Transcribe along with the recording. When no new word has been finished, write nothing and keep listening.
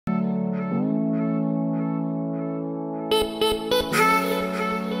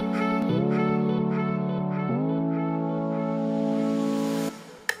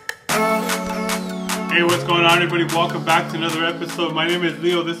going on, everybody? Welcome back to another episode. My name is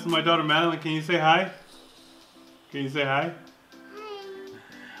Leo. This is my daughter Madeline. Can you say hi? Can you say hi?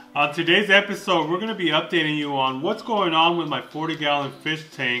 Hi. On today's episode, we're going to be updating you on what's going on with my 40-gallon fish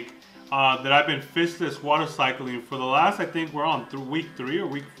tank that I've been fishless water cycling for the last, I think we're on week 3 or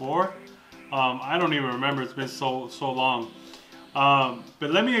week 4. I don't even remember. It's been so long. But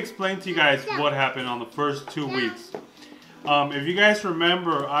let me explain to you guys what happened on the first 2 weeks. If you guys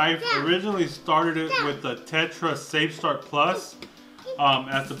remember, I originally started it with the Tetra Safe Start Plus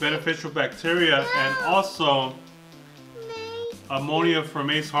as the beneficial bacteria and also ammonia from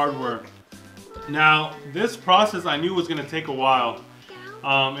Ace Hardware. Now, this process I knew was going to take a while.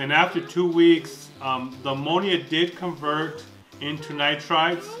 And after 2 weeks, the ammonia did convert into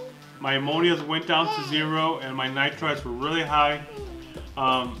nitrites. My ammonias went down to 0 and my nitrites were really high.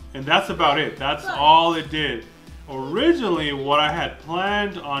 And that's about it. That's all it did. Originally, what I had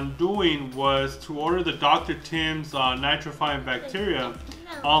planned on doing was to order the Dr. Tim's nitrifying bacteria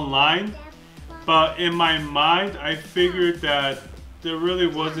online. But in my mind, I figured that there really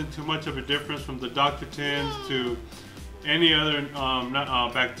wasn't too much of a difference from the Dr. Tim's to any other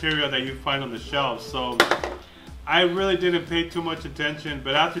bacteria that you find on the shelves. So I really didn't pay too much attention.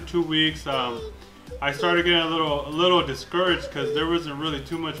 But after 2 weeks, I started getting a little discouraged because there wasn't really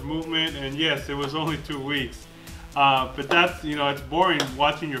too much movement. And yes, it was only 2 weeks. But that's, you know, it's boring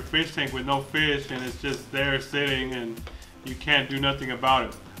watching your fish tank with no fish and it's just there sitting and you can't do nothing about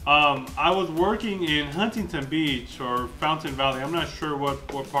it. I was working in Huntington Beach or Fountain Valley. I'm not sure what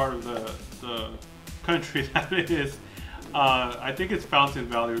part of the country that is. I think it's Fountain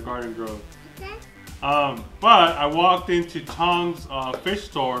Valley or Garden Grove. But I walked into Tom's fish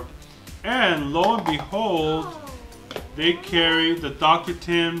store and lo and behold, they carry the Dr.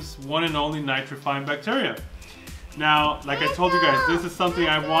 Tim's one and only nitrifying bacteria. Now, like I told you guys, this is something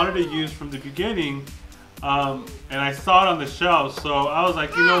I wanted to use from the beginning, and I saw it on the shelf, so I was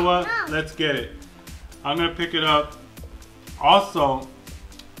like, you know what, let's get it. I'm going to pick it up. Also,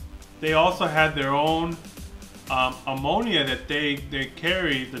 they also had their own ammonia that they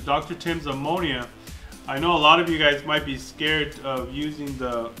carry, the Dr. Tim's ammonia. I know a lot of you guys might be scared of using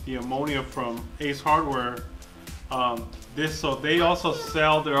the ammonia from Ace Hardware. So they also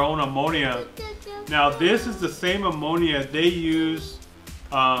sell their own ammonia. Now this is the same ammonia they use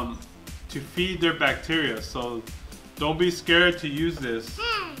to feed their bacteria. So don't be scared to use this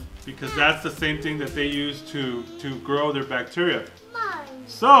because that's the same thing that they use to grow their bacteria.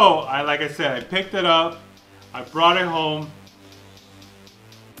 So like I said, I picked it up. I brought it home.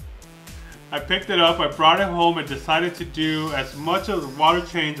 I picked it up. I brought it home and decided to do as much of the water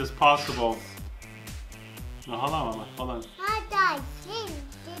change as possible. No, hold on, Mama. Hold on.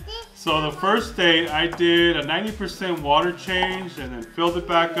 So the first day I did a 90% water change and then filled it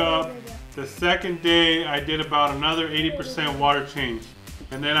back up. The second day I did about another 80% water change.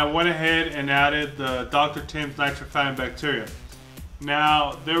 And then I went ahead and added the Dr. Tim's nitrifying bacteria.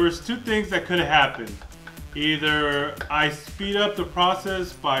 Now there was 2 things that could have happened. Either I speed up the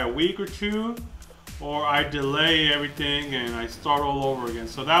process by a week or 2, or I delay everything and I start all over again.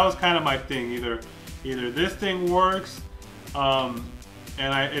 So that was kind of my thing. Either this thing works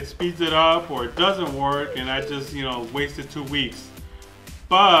and it speeds it up, or it doesn't work and I just, you know, wasted 2 weeks.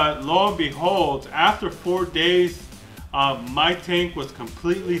 But lo and behold, after 4 days, my tank was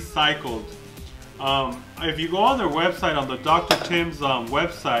completely cycled. If you go on their website, on the Dr. Tim's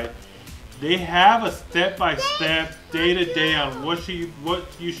website, they have a step-by-step, day-to-day on what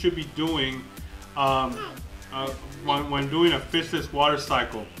you should be doing when doing a fishless water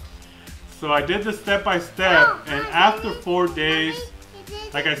cycle. So I did the step-by-step, and after 4 days,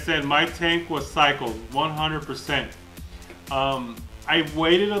 like I said, my tank was cycled 100%. I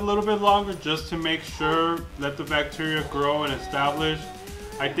waited a little bit longer just to make sure, let the bacteria grow and establish.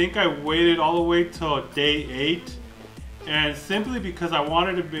 I think I waited all the way till day 8, and simply because I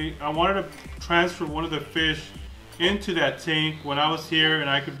wanted to transfer one of the fish into that tank when I was here, and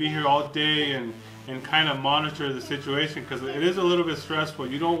I could be here all day and kind of monitor the situation, because it is a little bit stressful.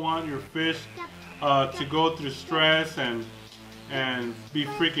 You don't want your fish to go through stress and be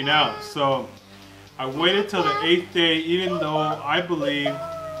freaking out. So I waited till the 8th day, even though I believe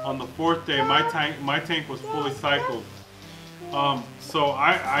on the 4th day my tank was fully cycled. So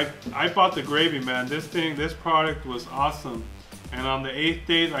I bought the gravy, man. This product was awesome. And on the 8th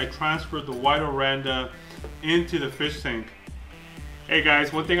day, I transferred the white Oranda into the fish tank. Hey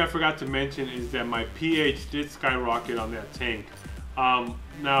guys, one thing I forgot to mention is that my pH did skyrocket on that tank.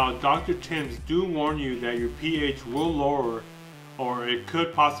 Now, Dr. Tim's do warn you that your pH will lower, or it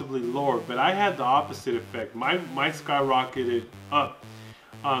could possibly lower, but I had the opposite effect. Mine skyrocketed up.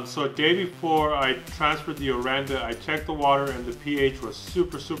 So a day before I transferred the Oranda, I checked the water and the pH was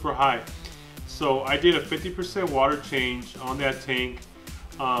super high. So I did a 50% water change on that tank,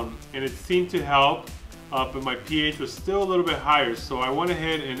 and it seemed to help, but my pH was still a little bit higher. So I went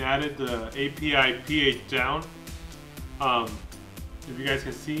ahead and added the API pH down. If you guys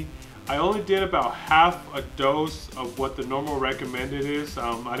can see, I only did about half a dose of what the normal recommended is.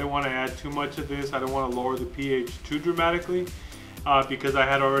 I didn't want to add too much of this. I didn't want to lower the pH too dramatically because I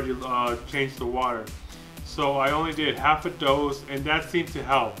had already changed the water. So I only did half a dose, and that seemed to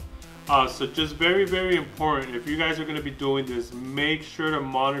help. So just very important, if you guys are going to be doing this, make sure to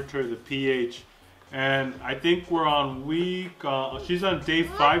monitor the pH. And I think we're on she's on day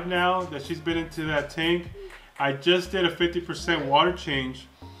 5 now that she's been into that tank. I just did a 50% water change,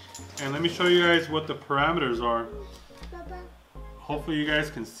 and let me show you guys what the parameters are. Hopefully you guys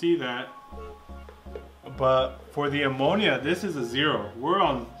can see that. But for the ammonia, this is a 0. We're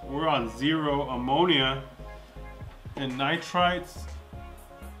on 0 ammonia, and nitrites,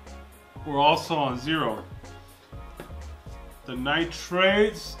 we're also on 0. The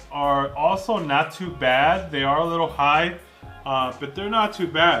nitrates are also not too bad. They are a little high, but they're not too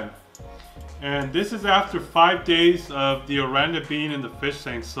bad. And this is after 5 days of the Oranda being in the fish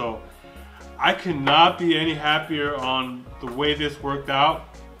tank. So I cannot be any happier on the way this worked out.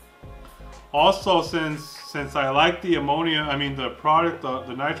 Also, since I like the ammonia, I mean the product,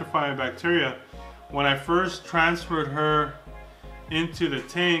 the nitrifying bacteria, when I first transferred her into the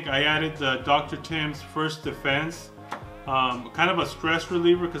tank, I added the Dr. Tim's First Defense, kind of a stress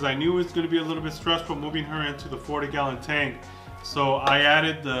reliever, because I knew it was going to be a little bit stressful moving her into the 40-gallon tank. So I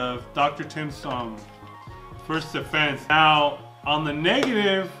added the Dr. Tim's First Defense. Now on the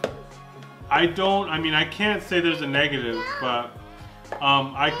negative, I can't say there's a negative, but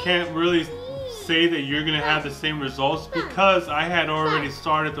I can't really say that you're going to have the same results because I had already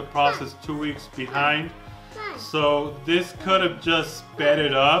started the process 2 weeks behind. So this could have just sped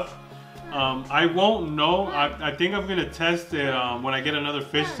it up. I won't know. I think I'm going to test it when I get another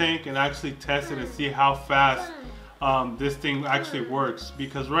fish tank and actually test it and see how fast this thing actually works.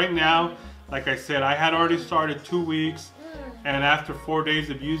 Because right now, like I said, I had already started 2 weeks, and after 4 days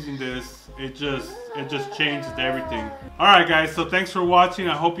of using this, it just changed everything. Alright guys, so thanks for watching.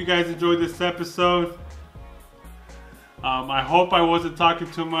 I hope you guys enjoyed this episode. I hope I wasn't talking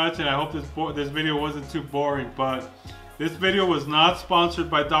too much, and I hope this video wasn't too boring, but this video was not sponsored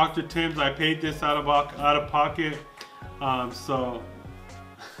by Dr. Tim's. I paid this out of pocket. So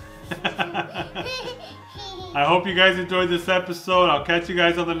I hope you guys enjoyed this episode. I'll catch you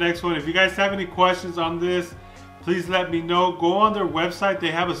guys on the next one. If you guys have any questions on this, please let me know. Go on their website.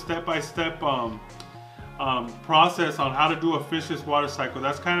 They have a step-by-step process on how to do a fishless water cycle.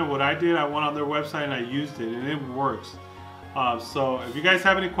 That's kind of what I did. I went on their website and I used it, and it works. So if you guys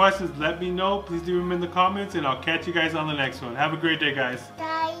have any questions, let me know. Please leave them in the comments, and I'll catch you guys on the next one. Have a great day, guys.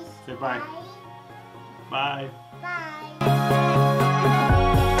 Guys. Say bye. Bye. Bye.